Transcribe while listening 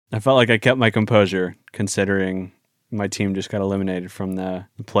I felt like I kept my composure considering my team just got eliminated from the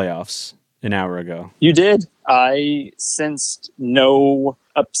playoffs an hour ago. You did. I sensed no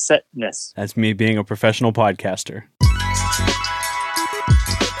upsetness. That's me being a professional podcaster.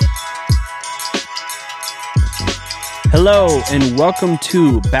 Hello, and welcome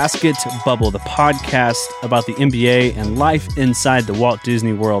to Basket Bubble, the podcast about the NBA and life inside the Walt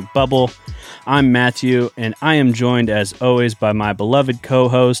Disney World bubble. I'm Matthew, and I am joined, as always, by my beloved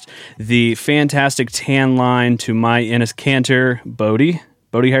co-host, the fantastic tan line to my Enes Kanter, Bodie.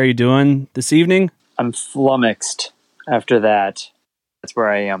 Bodie, how are you doing this evening? I'm flummoxed after that. That's where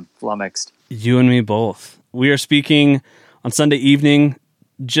I am, flummoxed. You and me both. We are speaking on Sunday evening,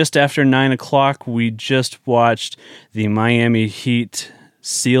 just after 9 o'clock. We just watched the Miami Heat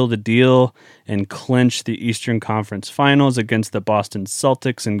seal the deal and clinch the Eastern Conference Finals against the Boston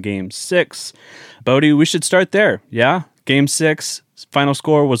Celtics in Game 6. Bodie, we should start there, yeah? Game 6, final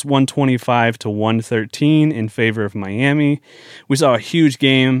score was 125-113 in favor of Miami. We saw a huge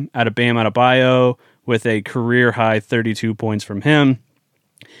game out of Bam Adebayo with a career-high 32 points from him.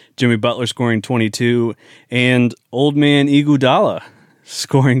 Jimmy Butler scoring 22, and old man Iguodala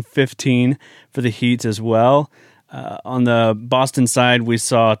scoring 15 for the Heat as well. On the Boston side, we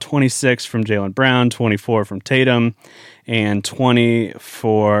saw 26 from Jaylen Brown, 24 from Tatum, and 20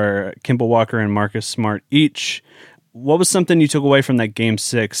 for Kemba Walker and Marcus Smart each. What was something you took away from that Game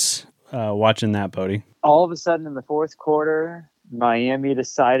 6 watching that, Bodie? All of a sudden in the fourth quarter, Miami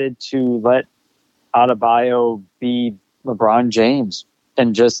decided to let Adebayo be LeBron James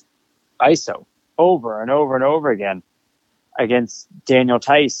and just ISO over and over and over again against Daniel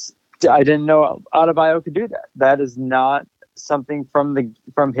Theis. I didn't know Adebayo could do that. That is not something from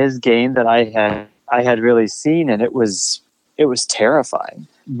his game that I had really seen, and it was terrifying.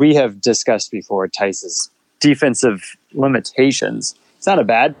 We have discussed before Theis's defensive limitations. It's not a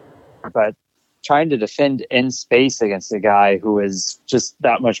bad, but trying to defend in space against a guy who is just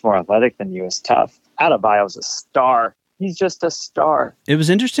that much more athletic than you is tough. Adebayo's a star. He's just a star. It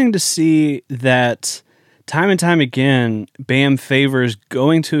was interesting to see that time and time again, Bam favors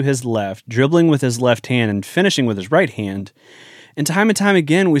going to his left, dribbling with his left hand, and finishing with his right hand. And time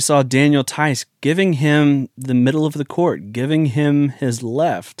again, we saw Daniel Theis giving him the middle of the court, giving him his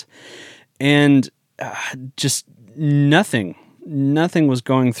left. And just nothing was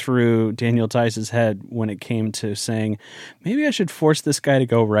going through Daniel Theis's head when it came to saying, maybe I should force this guy to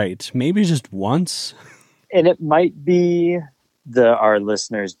go right. Maybe just once. And it might be... our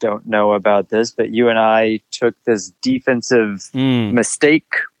listeners don't know about this, but you and I took this defensive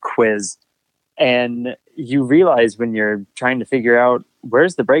mistake quiz, and you realize when you're trying to figure out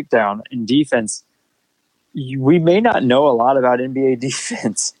where's the breakdown in defense, we may not know a lot about NBA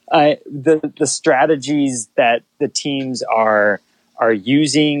defense. The strategies that the teams are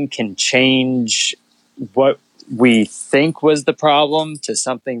using can change what we think was the problem to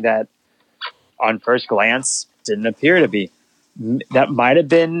something that on first glance didn't appear to be. That might have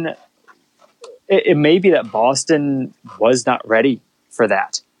been, it may be that Boston was not ready for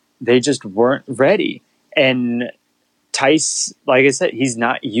that. They just weren't ready. And Theis, like I said, he's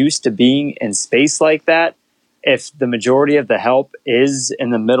not used to being in space like that. If the majority of the help is in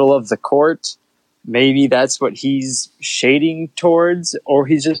the middle of the court, maybe that's what he's shading towards, or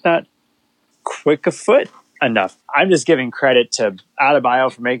he's just not quick of foot enough. I'm just giving credit to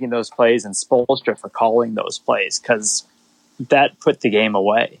Adebayo for making those plays and Spoelstra for calling those plays, because that put the game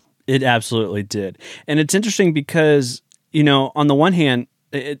away. It absolutely did. And it's interesting because, you know, on the one hand,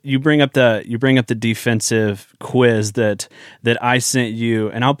 you bring up the defensive quiz that I sent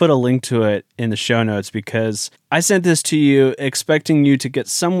you, and I'll put a link to it in the show notes because I sent this to you expecting you to get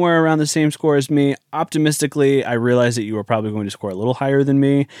somewhere around the same score as me. Optimistically, I realized that you were probably going to score a little higher than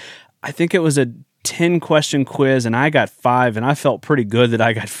me. I think it was a 10-question quiz, and I got 5, and I felt pretty good that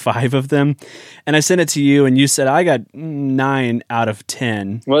I got 5 of them. And I sent it to you, and you said I got 9 out of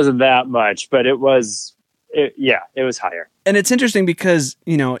 10. It wasn't that much, but it was higher. And it's interesting because,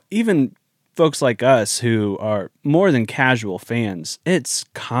 you know, even folks like us who are more than casual fans, it's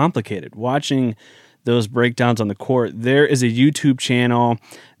complicated watching those breakdowns on the court. There is a YouTube channel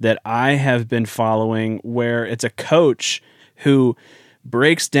that I have been following where it's a coach who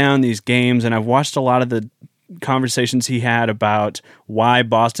breaks down these games, and I've watched a lot of the conversations he had about why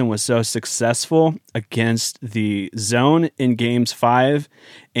Boston was so successful against the zone in Games 5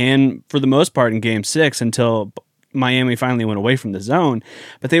 and for the most part in Game 6 until Miami finally went away from the zone.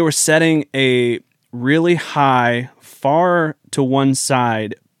 But they were setting a really high, far to one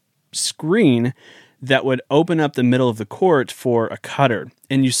side screen that would open up the middle of the court for a cutter.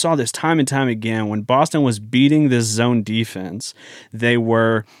 and you saw this time and time again, when Boston was beating this zone defense, they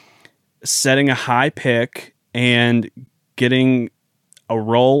were setting a high pick and getting a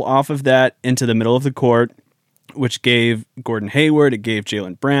roll off of that into the middle of the court, which gave Gordon Hayward, it gave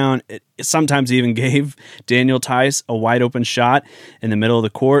Jaylen Brown, it sometimes even gave Daniel Theis a wide open shot in the middle of the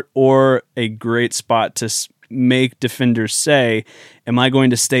court, or a great spot to make defenders say, am I going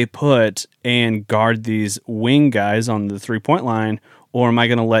to stay put and guard these wing guys on the 3-point line, or am I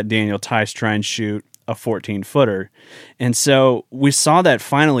going to let Daniel Theis try and shoot a 14-footer? And so we saw that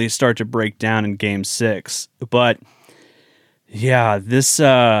finally start to break down in Game 6. But yeah, this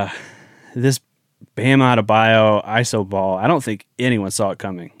Bam Adebayo ISO ball, I don't think anyone saw it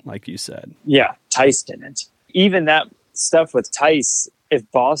coming, like you said. Yeah, Theis didn't. Even that stuff with Theis, if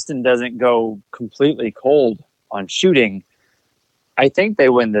Boston doesn't go completely cold on shooting, I think they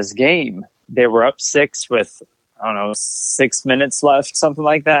win this game. They were up 6 with, 6 minutes left, something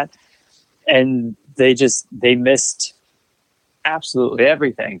like that. And they missed absolutely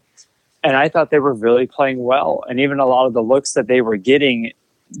everything. And I thought they were really playing well. And even a lot of the looks that they were getting,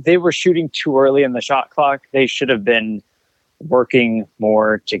 they were shooting too early in the shot clock. They should have been working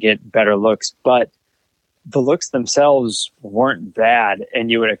more to get better looks. But the looks themselves weren't bad, and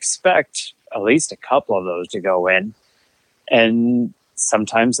you would expect at least a couple of those to go in. And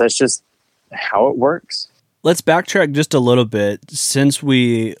sometimes that's just how it works. Let's backtrack just a little bit. Since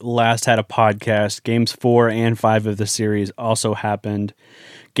we last had a podcast, games 4 and 5 of the series also happened.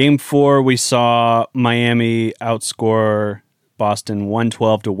 Game 4, we saw Miami outscore Boston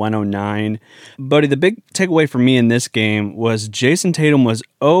 112-109. Buddy, the big takeaway for me in this game was Jayson Tatum was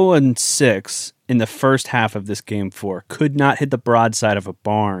 0-6 in the first half of this Game 4. Could not hit the broadside of a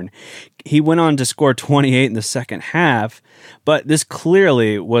barn. He went on to score 28 in the second half, but this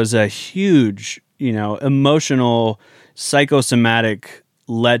clearly was a huge, emotional, psychosomatic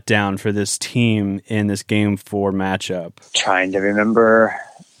letdown for this team in this Game 4 matchup. Trying to remember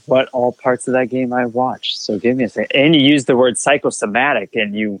what all parts of that game I watched. So give me a second. And you used the word psychosomatic,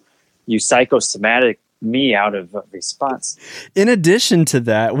 and you psychosomatic me out of response. In addition to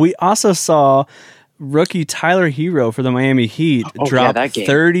that, we also saw rookie Tyler Hero for the Miami Heat drop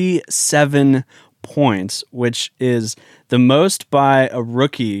 37 points, which is the most by a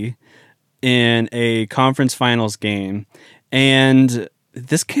rookie in a conference finals game. And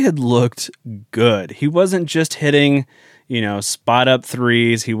this kid looked good. He wasn't just hitting, spot up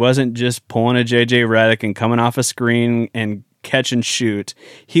threes. He wasn't just pulling a JJ Redick and coming off a screen and catch and shoot.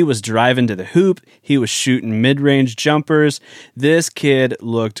 He was driving to the hoop. He was shooting mid-range jumpers. This kid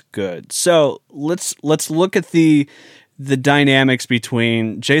looked good. So let's look at the dynamics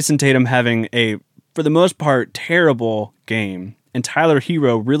between Jayson Tatum having a, for the most part, terrible game, and Tyler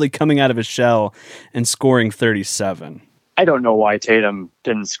Hero really coming out of his shell and scoring 37. I don't know why Tatum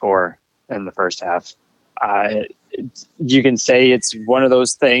didn't score in the first half. You can say it's one of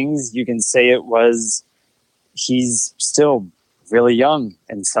those things. You can say it was, he's still really young,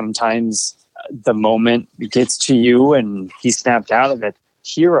 and sometimes the moment gets to you and he snapped out of it.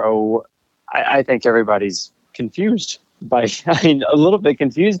 Hero, I think everybody's confused by, a little bit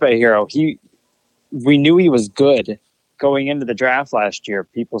confused by Hero. We knew he was good going into the draft last year.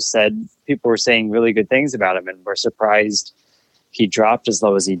 People were saying really good things about him, and we're surprised he dropped as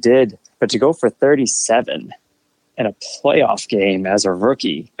low as he did. But to go for 37 in a playoff game as a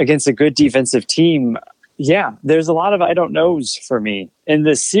rookie against a good defensive team, yeah, there's a lot of I don't knows for me in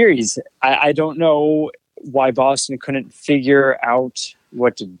this series. I don't know why Boston couldn't figure out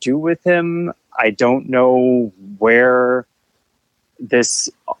what to do with him. I don't know where this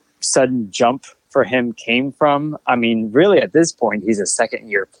sudden jump for him came from. I mean, really at this point, he's a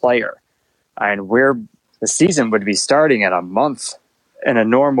second-year player, and the season would be starting in a month in a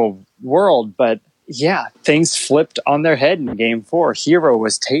normal world. But yeah, things flipped on their head in Game 4. Hero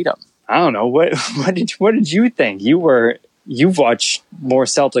was Tatum. I don't know. What did you think? You've watched more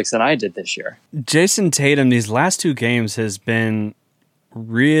Celtics than I did this year. Jayson Tatum, these last 2 games, has been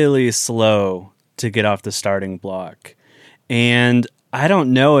really slow to get off the starting block. And I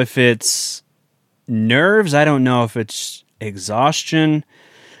don't know if it's nerves. I don't know if it's exhaustion.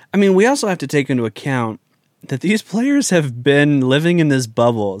 I mean, we also have to take into account that these players have been living in this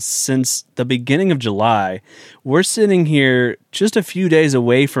bubble since the beginning of July. We're sitting here just a few days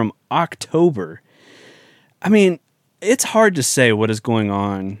away from October. I mean, it's hard to say what is going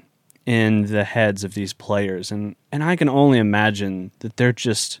on in the heads of these players, and I can only imagine that they're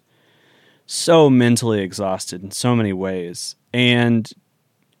just so mentally exhausted in so many ways. And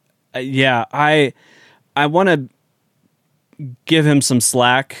yeah, I want to give him some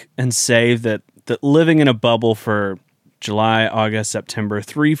slack and say that living in a bubble for July, August, September,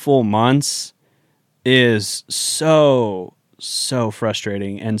 3 full months is so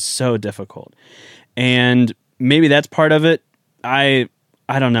frustrating and so difficult. And maybe that's part of it. I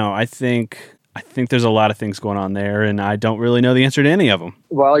don't know. I think there's a lot of things going on there, and I don't really know the answer to any of them.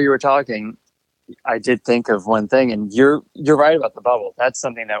 While you were talking, I did think of one thing, and you're right about the bubble. That's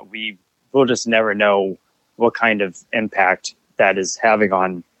something that we'll just never know what kind of impact that is having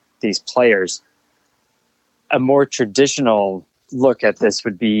on these players. A more traditional look at this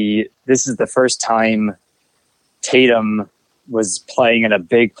would be, this is the first time Tatum was playing in a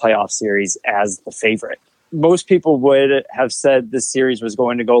big playoff series as the favorite. Most people would have said this series was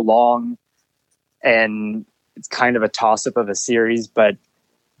going to go long, and it's kind of a toss-up of a series, but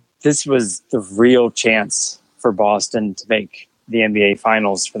this was the real chance for Boston to make the NBA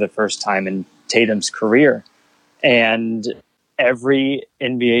Finals for the first time in Tatum's career. And every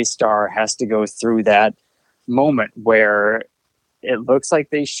NBA star has to go through that moment where it looks like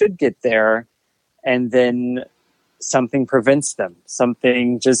they should get there, and then something prevents them.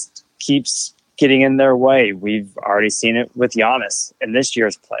 Something just keeps getting in their way. We've already seen it with Giannis in this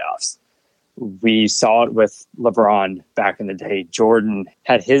year's playoffs. We saw it with LeBron back in the day. Jordan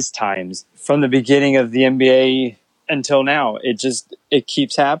had his times from the beginning of the NBA until now. It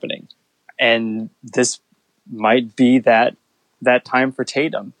keeps happening. And this might be that time for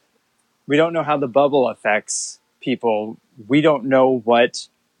Tatum. We don't know how the bubble affects people. We don't know what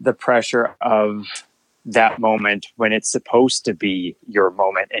the pressure of that moment, when it's supposed to be your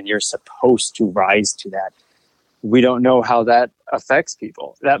moment and you're supposed to rise to that. We don't know how that affects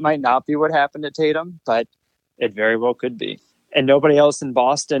people. That might not be what happened to Tatum, but it very well could be. And nobody else in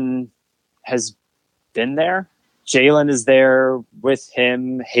Boston has been there. Jalen is there with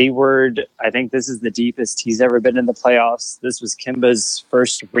him. Hayward, I think this is the deepest he's ever been in the playoffs. This was Kemba's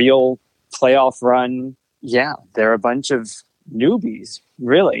first real playoff run. Yeah, they're a bunch of newbies,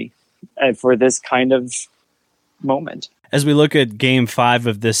 really, for this kind of moment. As we look at Game 5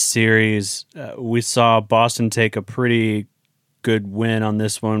 of this series, we saw Boston take a pretty good win on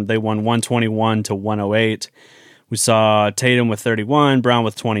this one. They won 121-108. We saw Tatum with 31, Brown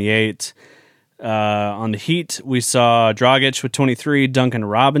with 28. On the Heat, we saw Dragic with 23, Duncan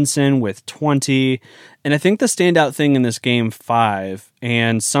Robinson with 20. And I think the standout thing in this Game 5,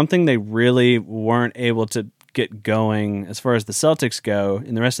 and something they really weren't able to get going as far as the Celtics go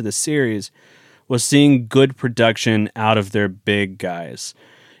in the rest of the series, was seeing good production out of their big guys.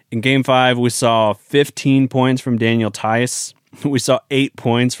 In Game 5, we saw 15 points from Daniel Tice. We saw 8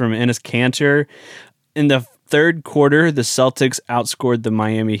 points from Enes Kanter. In the third quarter, the Celtics outscored the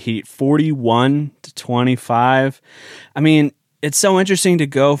Miami Heat 41-25. I mean, it's so interesting to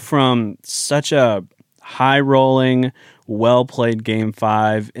go from such a high-rolling, well-played Game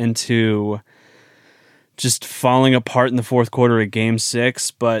 5 into just falling apart in the fourth quarter of Game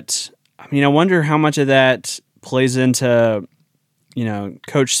 6. But, I mean, I wonder how much of that plays into,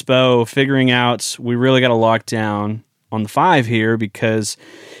 Coach Spo figuring out we really got to lock down on the 5 here, because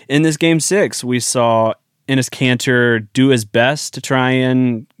in this Game 6, we saw Enes Kanter do his best to try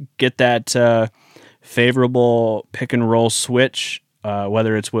and get that favorable pick-and-roll switch,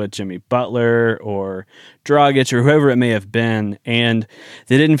 whether it's with Jimmy Butler or Dragic or whoever it may have been, and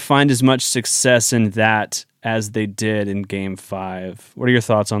they didn't find as much success in that as they did in Game 5. What are your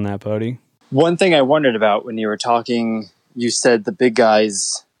thoughts on that, Bodie? One thing I wondered about when you were talking, you said the big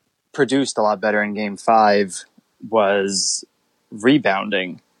guys produced a lot better in Game 5, was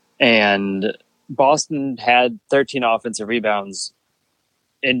rebounding. And Boston had 13 offensive rebounds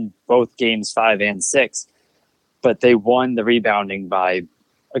in both Games 5 and 6, but they won the rebounding by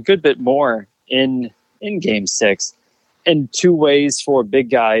a good bit more in Game 6. And two ways for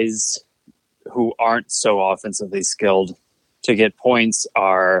big guys who aren't so offensively skilled to get points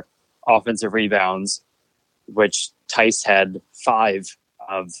are offensive rebounds, which Tice had 5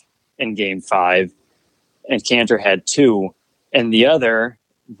 of in Game 5, and Kanter had 2. And the other,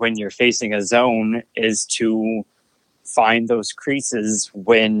 when you're facing a zone, is to find those creases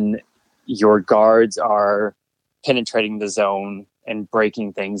when your guards are penetrating the zone and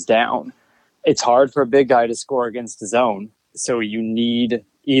breaking things down. It's hard for a big guy to score against the zone, so you need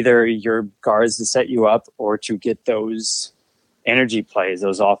either your guards to set you up or to get those energy plays,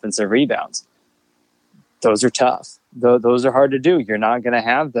 those offensive rebounds. Those are tough. Those are hard to do. You're not going to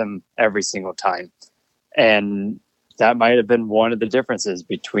have them every single time. And that might have been one of the differences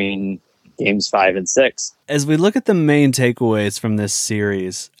between Games 5 and 6. As we look at the main takeaways from this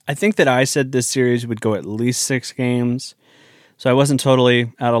series, I think that I said this series would go at least 6 games, so I wasn't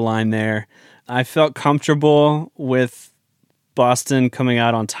totally out of line there. I felt comfortable with Boston coming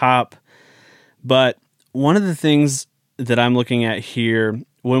out on top, but one of the things that I'm looking at here,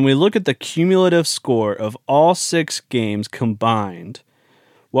 when we look at the cumulative score of all 6 games combined,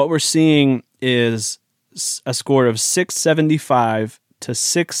 what we're seeing is a score of 675 to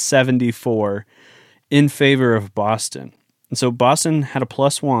 674 in favor of Boston. And so Boston had a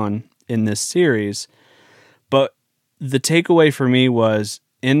 +1 in this series, but the takeaway for me was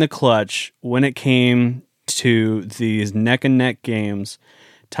in the clutch, when it came to these neck and neck games,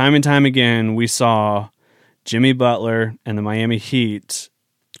 time and time again, we saw Jimmy Butler and the Miami Heat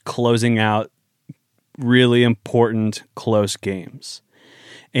closing out really important close games.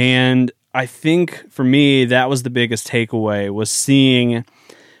 And I think for me, that was the biggest takeaway, was seeing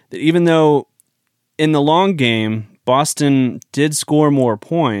that even though in the long game, Boston did score more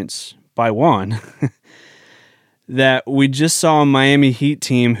points by 1, that we just saw a Miami Heat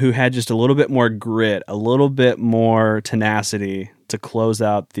team who had just a little bit more grit, a little bit more tenacity to close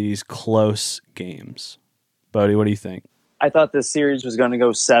out these close games. Bodie, what do you think? I thought this series was going to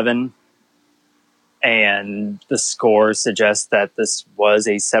go 7, and the score suggests that this was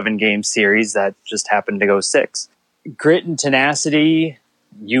a 7-game series that just happened to go 6. Grit and tenacity,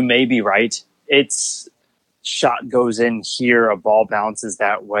 you may be right. It's shot goes in here, a ball bounces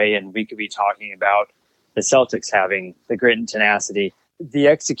that way, and we could be talking about the Celtics having the grit and tenacity. The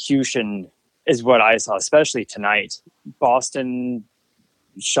execution is what I saw, especially tonight. Boston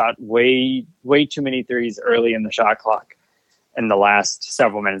shot way too many threes early in the shot clock in the last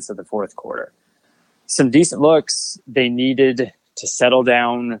several minutes of the fourth quarter. Some decent looks. They needed to settle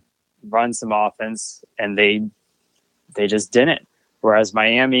down, run some offense, and they just didn't. Whereas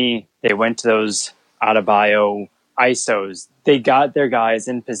Miami, they went to those Adebayo ISOs. They got their guys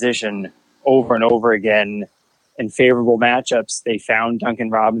in position over and over again in favorable matchups. They found Duncan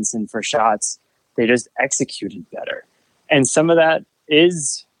Robinson for shots. They just executed better. And some of that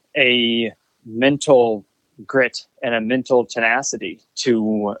is a mental grit and a mental tenacity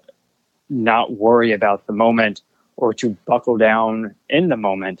to not worry about the moment or to buckle down in the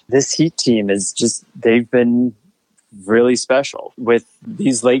moment. This Heat team is just, they've been really special with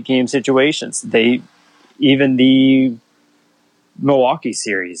these late game situations. Even the Milwaukee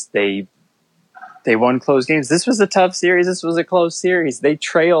series, they won close games. This was a tough series. This was a close series. They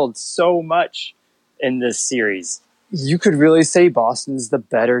trailed so much in this series. You could really say Boston's the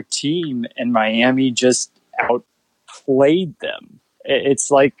better team, and Miami just outplayed them. It's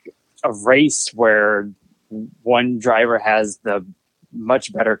like a race where one driver has the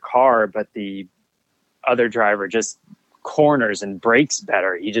much better car, but the other driver just corners and brakes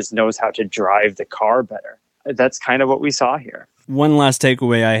better. He just knows how to drive the car better. That's kind of what we saw here. One last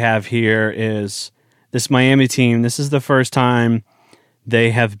takeaway I have here is this Miami team. This is the first time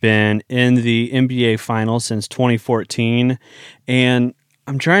they have been in the NBA Finals since 2014. And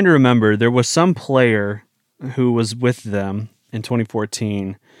I'm trying to remember, there was some player who was with them in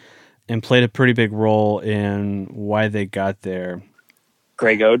 2014 and played a pretty big role in why they got there.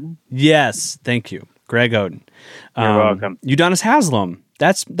 Greg Oden? Yes, thank you. Greg Oden. You're welcome. Udonis Haslem.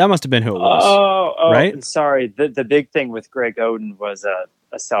 That must have been who it was. Oh, right? Sorry. The big thing with Greg Oden was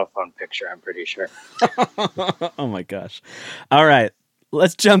a cell phone picture, I'm pretty sure. Oh my gosh. All right.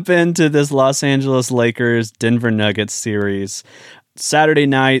 Let's jump into this Los Angeles Lakers Denver Nuggets series. Saturday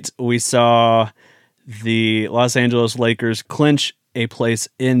night, we saw the Los Angeles Lakers clinch a place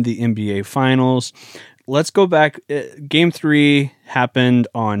in the NBA Finals. Let's go back. Game 3 happened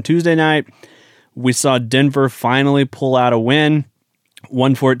on Tuesday night. We saw Denver finally pull out a win,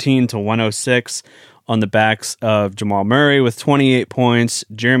 114-106 on the backs of Jamal Murray with 28 points,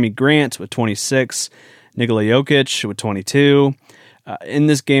 Jeremy Grant with 26, Nikola Jokic with 22. In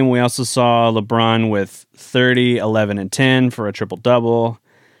this game, we also saw LeBron with 30, 11, and 10 for a triple-double.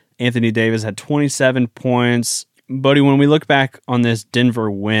 Anthony Davis had 27 points. Bodie, when we look back on this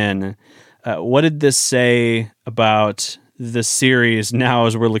Denver win, what did this say about the series now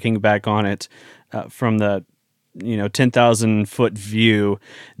as we're looking back on it from the 10,000-foot view?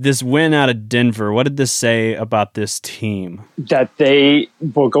 This win out of Denver, what did this say about this team? That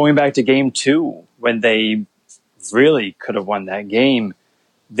going back to game 2, when they really could have won that game,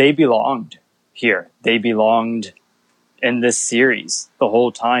 they belonged here. They belonged in this series the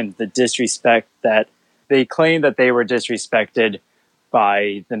whole time. The disrespect that they claimed that they were disrespected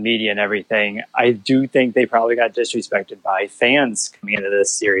by the media and everything. I do think they probably got disrespected by fans coming into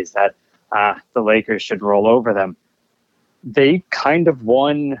this series that the Lakers should roll over them. They kind of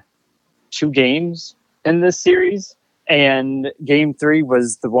won 2 games in this series, and game 3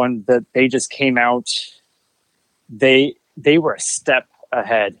 was the one that they just came out. They were a step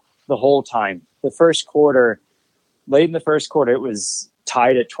ahead the whole time. The first quarter, late in the first quarter, it was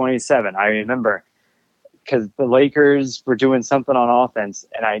tied at 27. I remember because the Lakers were doing something on offense.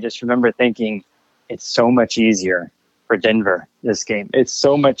 And I just remember thinking, it's so much easier for Denver this game. It's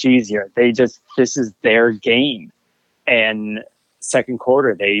so much easier. This is their game. And second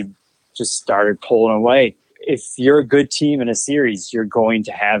quarter, they just started pulling away. If you're a good team in a series, you're going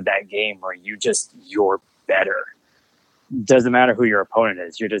to have that game where you're better. Doesn't matter who your opponent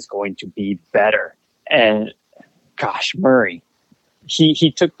is. You're just going to be better. And gosh, Murray,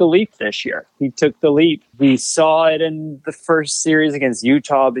 he took the leap this year. He took the leap. We saw it in the first series against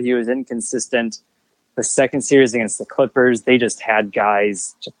Utah, but he was inconsistent. The second series against the Clippers, they just had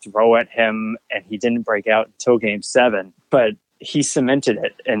guys to throw at him, and he didn't break out until Game 7. But he cemented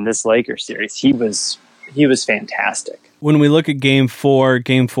it in this Lakers series. He was fantastic. When we look at Game 4,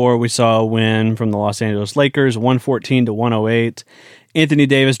 we saw a win from the Los Angeles Lakers, 114-108. Anthony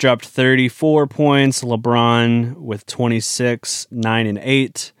Davis dropped 34 points. LeBron with 26, 9 and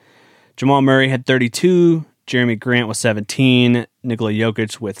 8. Jamal Murray had 32. Jeremy Grant with 17. Nikola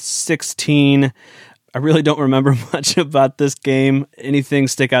Jokic with 16. I really don't remember much about this game. Anything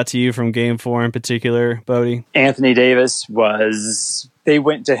stick out to you from Game 4 in particular, Bodie? Anthony Davis they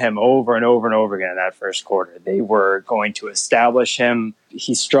went to him over and over and over again in that first quarter. They were going to establish him.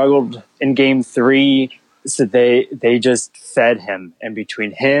 He struggled in Game 3, so they just fed him. And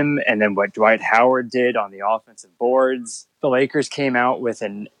between him and then what Dwight Howard did on the offensive boards, the Lakers came out with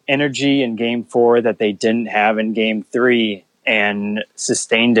an energy in Game 4 that they didn't have in Game 3 and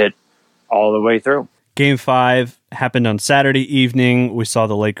sustained it all the way through. Game 5 happened on Saturday evening. We saw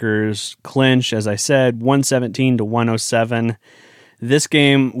the Lakers clinch, as I said, 117-107. This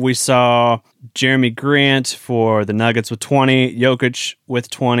game, we saw Jeremy Grant for the Nuggets with 20, Jokic with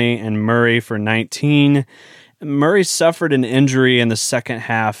 20, and Murray for 19. Murray suffered an injury in the second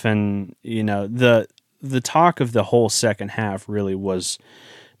half, and the talk of the whole second half really was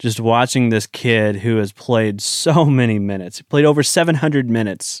just watching this kid who has played so many minutes. He played over 700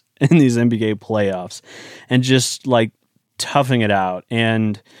 minutes in these NBA playoffs and just like toughing it out,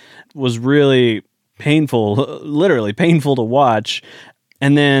 and was really painful, literally painful to watch.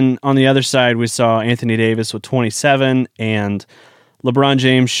 And then on the other side, we saw Anthony Davis with 27 and LeBron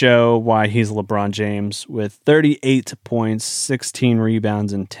James show why he's LeBron James with 38 points, 16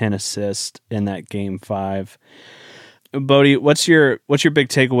 rebounds, and 10 assists in that Game 5. Bodie, what's your big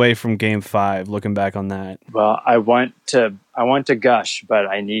takeaway from Game 5? Looking back on that, well, I want to gush, but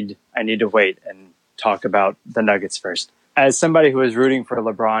I need to wait and talk about the Nuggets first. As somebody who is rooting for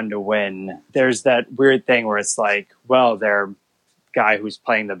LeBron to win, there's that weird thing where it's like, well, their guy who's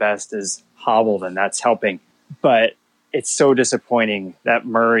playing the best is hobbled, and that's helping. But it's so disappointing that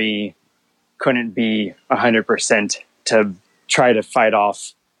Murray couldn't be 100% to try to fight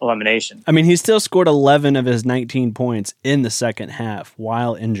off elimination. I mean, he still scored 11 of his 19 points in the second half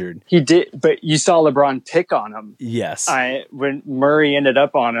while injured. He did, but you saw LeBron pick on him. Yes. When Murray ended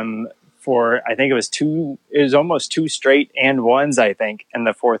up on him for, I think it was almost 2 straight and ones, I think, in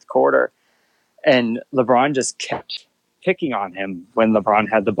the fourth quarter. And LeBron just kept picking on him when LeBron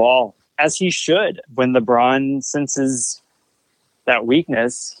had the ball, as he should. When LeBron senses that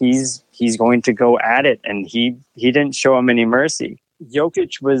weakness, he's going to go at it, and he didn't show him any mercy.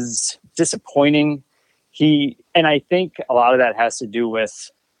 Jokic was disappointing. And I think a lot of that has to do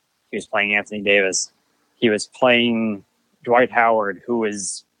with he was playing Anthony Davis. He was playing Dwight Howard, who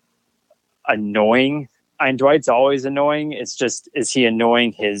is annoying. And Dwight's always annoying. It's just, is he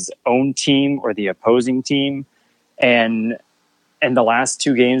annoying his own team or the opposing team? And in the last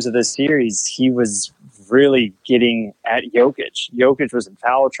 2 games of this series, he was really getting at Jokic. Jokic was in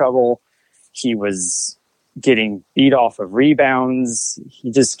foul trouble. He was getting beat off of rebounds.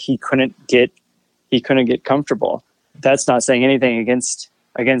 He couldn't get comfortable. That's not saying anything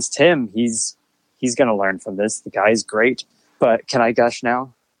against him. He's going to learn from this. The guy's great. But can I gush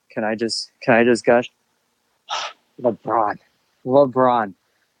now? Can I just gush? LeBron.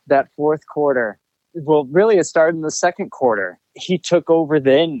 That fourth quarter. Well, really, it started in the second quarter. He took over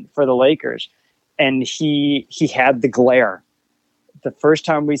then for the Lakers, and he had the glare. The first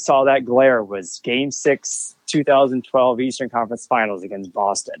time we saw that glare was Game 6, 2012 Eastern Conference Finals against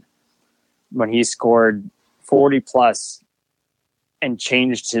Boston, when he scored 40-plus and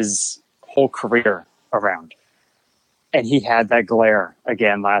changed his whole career around. And he had that glare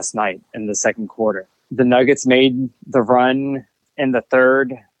again last night in the second quarter. The Nuggets made the run in the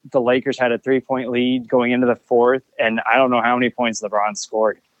third. The Lakers had a 3-point lead going into the fourth, and I don't know how many points LeBron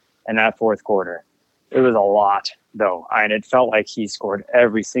scored in that fourth quarter. It was a lot, though, and it felt like he scored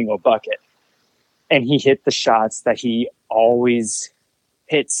every single bucket. And he hit the shots that he always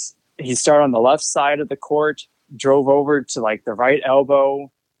hits. He started on the left side of the court, drove over to like the right elbow,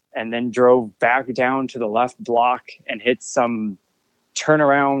 and then drove back down to the left block and hit some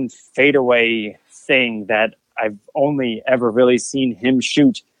turnaround fadeaway thing that I've only ever really seen him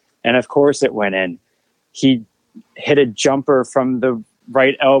shoot. And of course it went in. He hit a jumper from the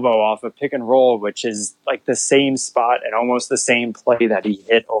right elbow off a pick and roll, which is like the same spot and almost the same play that he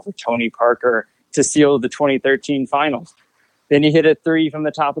hit over Tony Parker to seal the 2013 finals. Then he hit a three from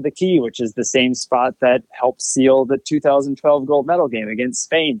the top of the key, which is the same spot that helped seal the 2012 gold medal game against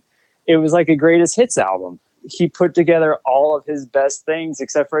Spain. It was like a greatest hits album. He put together all of his best things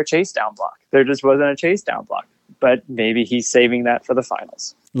except for a chase down block. There just wasn't a chase down block, but maybe he's saving that for the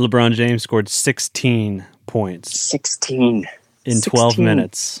finals. LeBron James scored 16 points. 16. In 12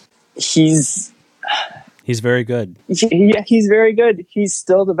 minutes. He's very good. Yeah, he's very good. He's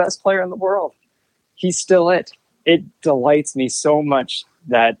still the best player in the world. He's still it. It delights me so much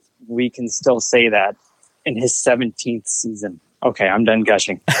that we can still say that in his 17th season. Okay, I'm done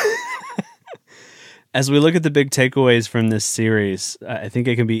gushing. As we look at the big takeaways from this series, I think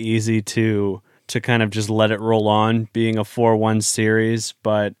it can be easy to kind of just let it roll on being a 4-1 series,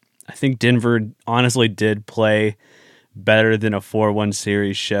 but I think Denver honestly did play better than a 4-1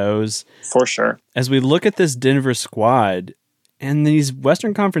 series shows. For sure. As we look at this Denver squad and these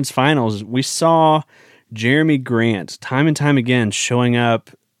Western Conference Finals, we saw Jeremy Grant time and time again showing up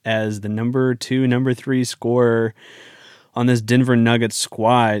as the number 2, number 3 scorer on this Denver Nuggets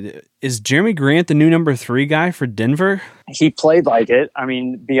squad. Is Jeremy Grant the new number 3 guy for Denver? He played like it. I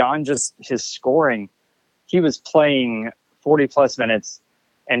mean, beyond just his scoring, he was playing 40-plus minutes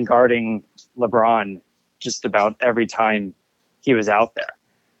and guarding LeBron just about every time he was out there.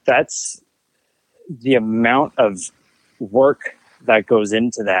 That's the amount of work that goes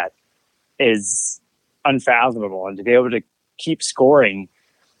into that is unfathomable. And to be able to keep scoring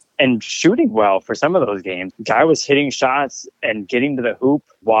and shooting well for some of those games, guy was hitting shots and getting to the hoop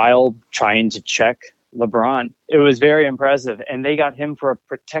while trying to check LeBron. It was very impressive. And they got him for a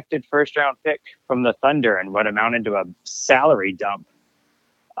protected first-round pick from the Thunder and what amounted to a salary dump.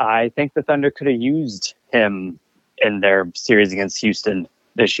 I think the Thunder could have used him in their series against Houston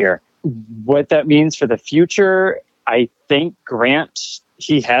this year. What that means for the future, I think Grant,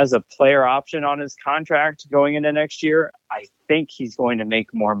 he has a player option on his contract going into next year. I think he's going to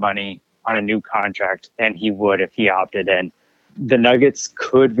make more money on a new contract than he would if he opted in. The Nuggets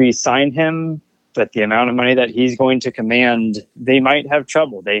could re-sign him, but the amount of money that he's going to command, they might have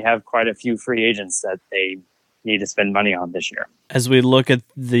trouble. They have quite a few free agents that they need to spend money on this year. As we look at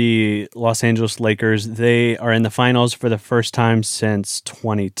the Los Angeles Lakers, they are in the finals for the first time since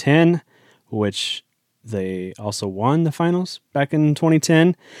 2010, which they also won the finals back in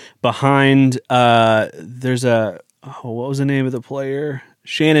 2010. Behind, there's what was the name of the player?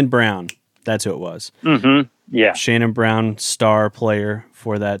 Shannon Brown. That's who it was. Mm-hmm. Yeah. Shannon Brown, star player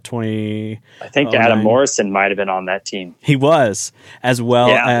for that 20. I think Adam Morrison might have been on that team. He was, as well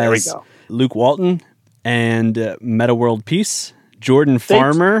there we as go. Luke Walton and Meta World Peace, Jordan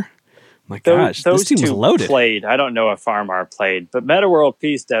Farmer. My gosh, those this team was two loaded. Played. I don't know if Farmer played, but Meta World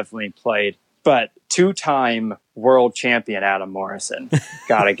Peace definitely played. But 2-time world champion Adam Morrison,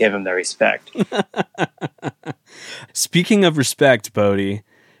 gotta give him the respect. Speaking of respect, Bodie,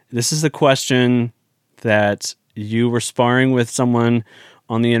 this is the question that you were sparring with someone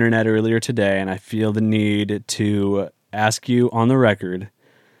on the internet earlier today, and I feel the need to ask you on the record.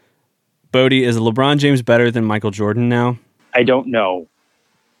 Bodie, is LeBron James better than Michael Jordan now? I don't know.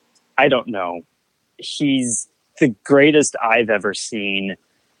 He's the greatest I've ever seen.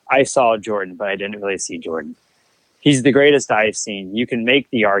 I saw Jordan, but I didn't really see Jordan. He's the greatest I've seen. You can make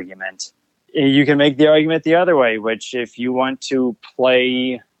the argument. You can make the argument the other way, which if you want to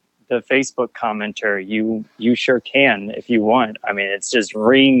play the Facebook commenter, you sure can if you want. I mean, it's just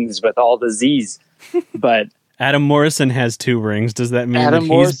rings with all the Z's. But Adam Morrison has 2 rings. Does that mean that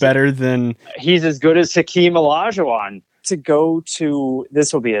he's better than... He's as good as Hakeem Olajuwon. To go to...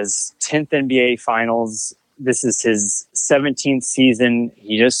 This will be his 10th NBA Finals. This is his 17th season.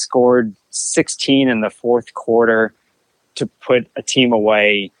 He just scored 16 in the fourth quarter to put a team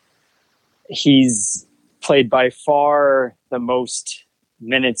away. He's played by far the most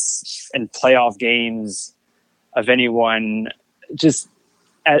minutes in playoff games of anyone. Just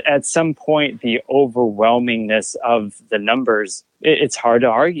at some point, the overwhelmingness of the numbers, it's hard to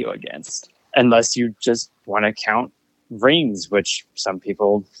argue against unless you just want to count rings, which some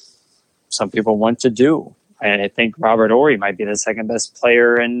people want to do. And I think Robert Horry might be the second best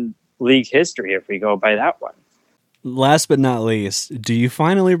player in league history if we go by that one. Last but not least, do you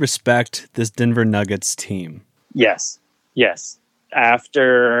finally respect this Denver Nuggets team? Yes.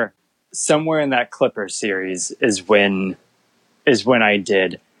 After somewhere in that Clippers series is when I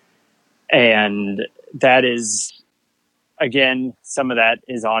did. And that is, again, some of that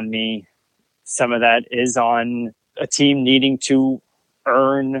is on me. Some of that is on a team needing to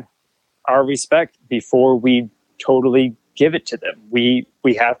earn our respect before we totally give it to them. We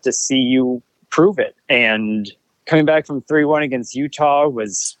have to see you prove it. And coming back from 3-1 against Utah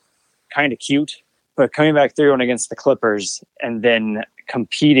was kind of cute, but coming back 3-1 against the Clippers and then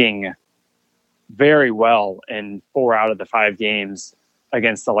competing very well in 4 out of the 5 games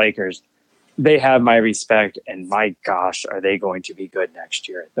against the Lakers, they have my respect, and my gosh, are they going to be good next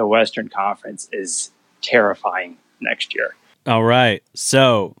year. The Western Conference is terrifying next year. All right,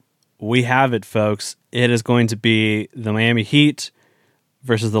 so we have it, folks. It is going to be the Miami Heat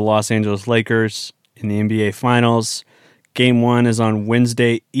versus the Los Angeles Lakers in the NBA Finals. Game 1 is on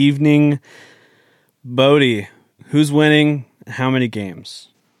Wednesday evening. Bodie, who's winning? How many games?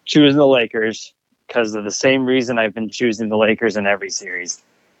 Choosing the Lakers because of the same reason I've been choosing the Lakers in every series.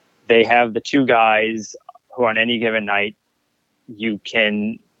 They have the 2 guys who on any given night you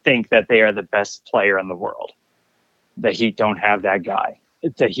can think that they are the best player in the world. The Heat don't have that guy.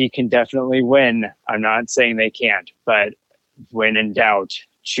 The Heat can definitely win. I'm not saying they can't, but when in doubt,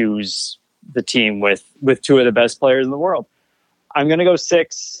 choose the team with 2 of the best players in the world. I'm going to go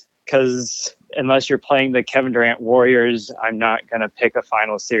 6 because unless you're playing the Kevin Durant Warriors, I'm not going to pick a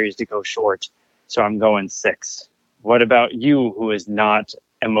final series to go short. So I'm going 6. What about you, who is not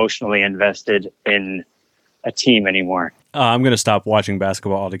emotionally invested in a team anymore? I'm going to stop watching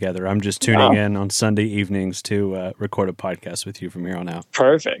basketball altogether. I'm just tuning in on Sunday evenings to record a podcast with you from here on out.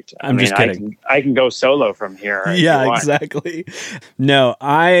 Perfect. I'm just kidding. I can go solo from here. Yeah, exactly. No,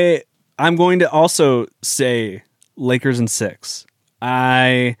 I'm going to also say Lakers in 6.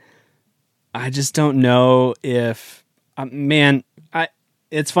 I just don't know if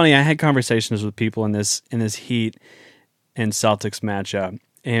it's funny. I had conversations with people in this Heat and Celtics matchup,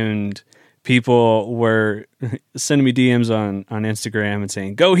 and people were sending me DMs on Instagram and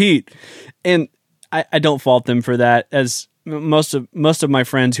saying, "Go Heat," and I don't fault them for that. As most of my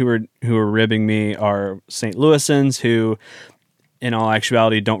friends who are ribbing me are St. Louisans who, in all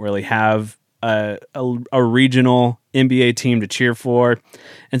actuality, don't really have a regional NBA team to cheer for,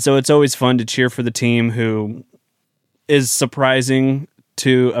 and so it's always fun to cheer for the team who is surprising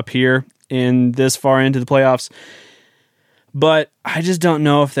to appear in this far into the playoffs. But I just don't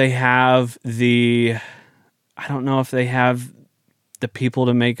know if they have the people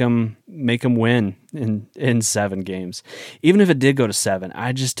to make them win in 7 games. Even if it did go to 7,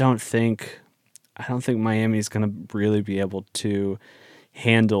 I don't think Miami's going to really be able to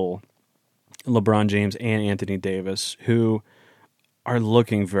handle LeBron James and Anthony Davis, who are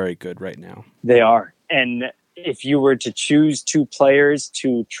looking very good right now. They are. And if you were to choose 2 players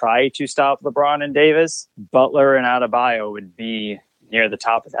to try to stop LeBron and Davis, Butler and Adebayo would be near the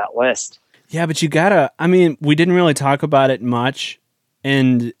top of that list. Yeah, but we didn't really talk about it much,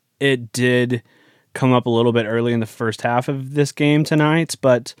 and it did come up a little bit early in the first half of this game tonight,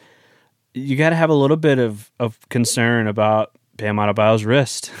 but you got to have a little bit of concern about Bam Adebayo's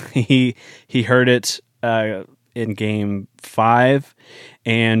wrist. He hurt it in game 5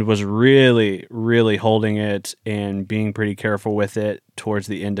 and was really, really holding it and being pretty careful with it towards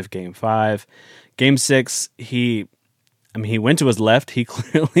the end of game 5. Game 6, he went to his left. He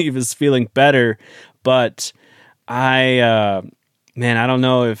clearly was feeling better, but I don't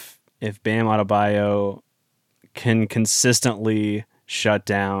know if Bam Adebayo can consistently shut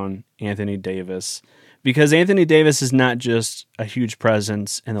down Anthony Davis, because Anthony Davis is not just a huge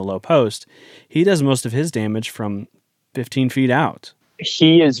presence in the low post. He does most of his damage from 15 feet out.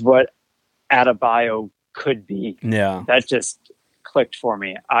 He is what Adebayo could be. Yeah. That just clicked for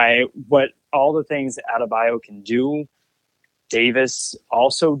me. What all the things Adebayo can do, Davis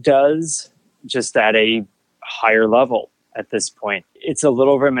also does, just at a higher level at this point. It's a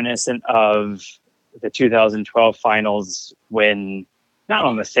little reminiscent of the 2012 finals when, not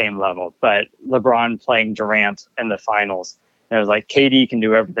on the same level, but LeBron playing Durant in the finals. And it was like, KD can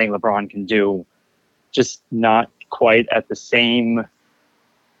do everything LeBron can do, just not quite at the same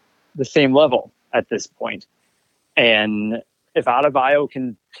level at this point. And if Adebayo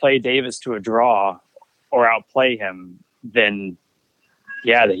can play Davis to a draw or outplay him, then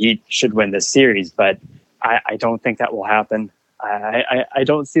yeah, the Heat should win this series. But I don't think that will happen. I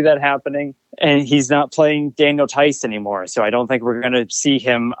don't see that happening. And he's not playing Daniel Tice anymore, so I don't think we're going to see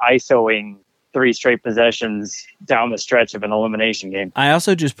him ISOing 3 straight possessions down the stretch of an elimination game. I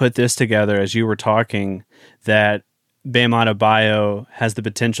also just put this together as you were talking, that Bam Adebayo has the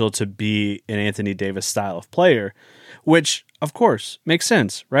potential to be an Anthony Davis style of player, which, of course, makes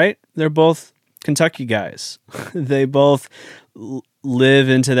sense, right? They're both Kentucky guys. They both live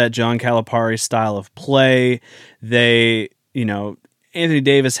into that John Calipari style of play. They, Anthony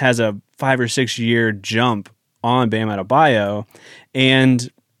Davis has a 5 or 6 year jump on Bam Adebayo,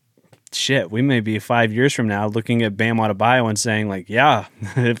 and shit, we may be 5 years from now looking at Bam Adebayo and saying like, yeah,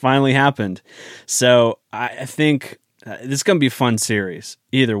 it finally happened. So I think this is going to be a fun series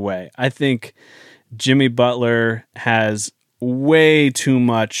either way. I think Jimmy Butler has way too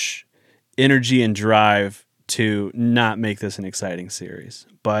much energy and drive to not make this an exciting series.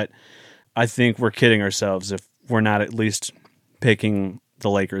 But I think we're kidding ourselves if we're not at least picking the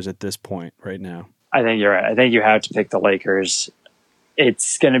Lakers at this point right now. I think you're right. I think you have to pick the Lakers.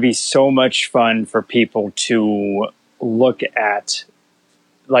 It's going to be so much fun for people to look at,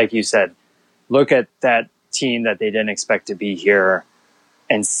 like you said, look at that team that they didn't expect to be here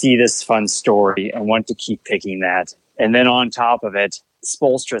and see this fun story and want to keep picking that. And then on top of it,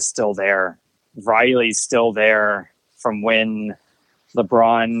 Spoelstra's still there. Riley's still there from when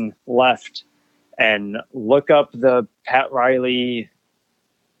LeBron left. And look up the Pat Riley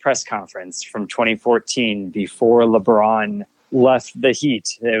press conference from 2014 before LeBron left the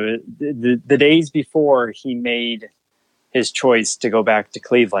Heat. It was the days before he made his choice to go back to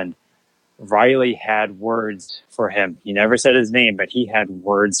Cleveland. Riley had words for him. He never said his name, but he had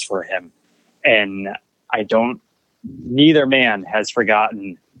words for him. And neither man has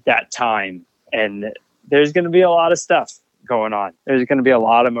forgotten that time. And there's going to be a lot of stuff going on. There's going to be a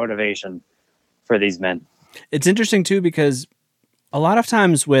lot of motivation for these men. It's interesting too, because a lot of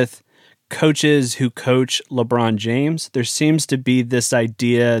times with coaches who coach LeBron James, there seems to be this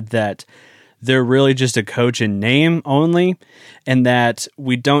idea that they're really just a coach in name only, and that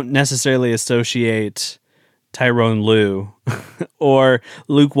we don't necessarily associate Tyronn Lue or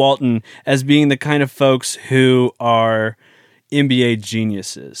Luke Walton as being the kind of folks who are NBA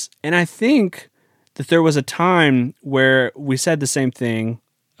geniuses. And I think that there was a time where we said the same thing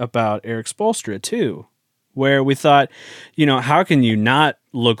about Eric Spoelstra too, where we thought, how can you not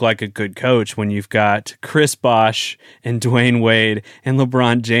look like a good coach when you've got Chris Bosh and Dwayne Wade and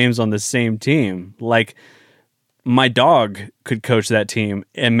LeBron James on the same team? Like, my dog could coach that team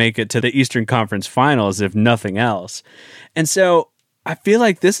and make it to the Eastern Conference Finals, if nothing else. And so I feel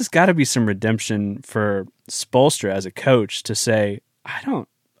like this has got to be some redemption for Spoelstra as a coach to say, I don't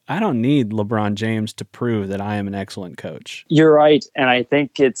need LeBron James to prove that I am an excellent coach. You're right. And I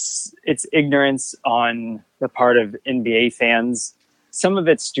think it's ignorance on the part of NBA fans. Some of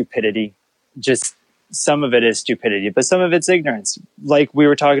it's stupidity. Just some of it is stupidity, but some of it's ignorance. Like we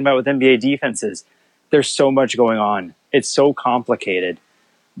were talking about with NBA defenses, there's so much going on. It's so complicated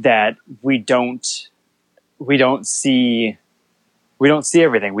that we don't see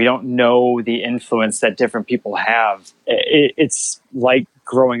everything. We don't know the influence that different people have. It's like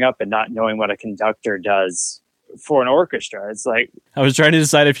growing up and not knowing what a conductor does for an orchestra. It's like, I was trying to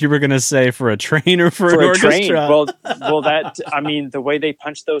decide if you were going to say for a train or for an orchestra. Well, the way they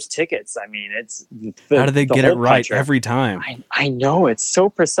punch those tickets. It's how do they get it right every time? I know, it's so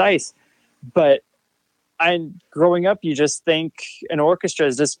precise, but growing up, you just think an orchestra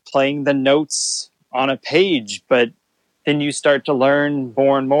is just playing the notes on a page, but then you start to learn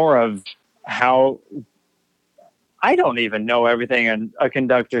more and more of how I don't even know everything a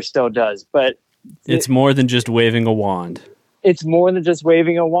conductor still does, but it's more than just waving a wand. It's more than just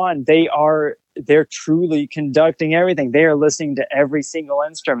waving a wand. They're truly conducting everything. They are listening to every single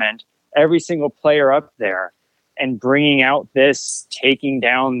instrument, every single player up there, and bringing out this, taking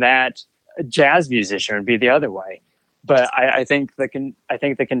down that. A jazz musician would be the other way. But I think the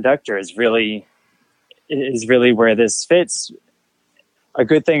conductor is really where this fits. A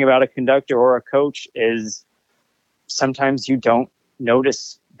good thing about a conductor or a coach is sometimes you don't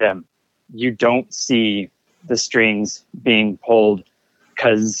notice them. You don't see the strings being pulled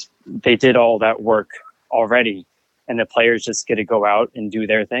because they did all that work already, and the players just get to go out and do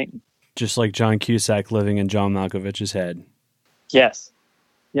their thing. Just like John Cusack living in John Malkovich's head. Yes.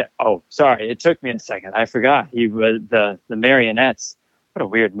 Yeah. Oh, sorry. It took me a second. I forgot. He was the Marionettes. What a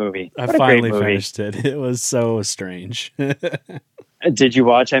weird movie. I finally finished it. It was so strange. Did you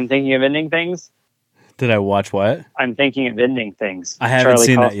watch I'm Thinking of Ending Things? Did I watch what? I'm Thinking of Ending Things. I haven't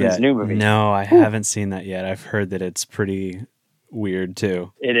seen that yet. New movie. No, I haven't seen that yet. I've heard that it's pretty weird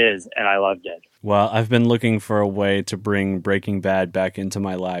too. It is, and I loved it. Well, I've been looking for a way to bring Breaking Bad back into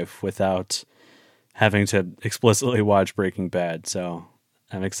my life without having to explicitly watch Breaking Bad, so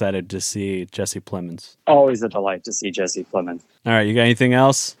I'm excited to see Jesse Plemons. Always a delight to see Jesse Plemons. All right, you got anything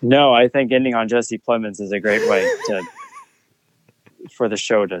else? No, I think ending on Jesse Plemons is a great way for the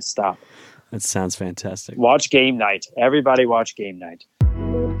show to stop. That sounds fantastic. Watch Game Night. Everybody watch Game Night.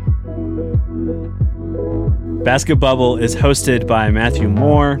 Basket Bubble is hosted by Matthew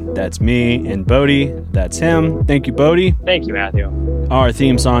Moore, that's me, and Bodie, that's him. Thank you, Bodie. Thank you, Matthew. Our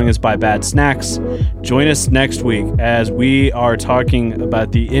theme song is by Bad Snacks. Join us next week as we are talking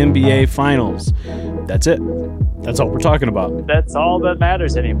about the NBA Finals. That's it. That's all we're talking about. That's all that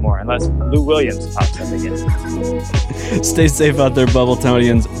matters anymore, unless Lou Williams pops up again. Stay safe out there,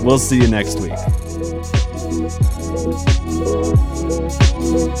 Bubbletonians. We'll see you next week.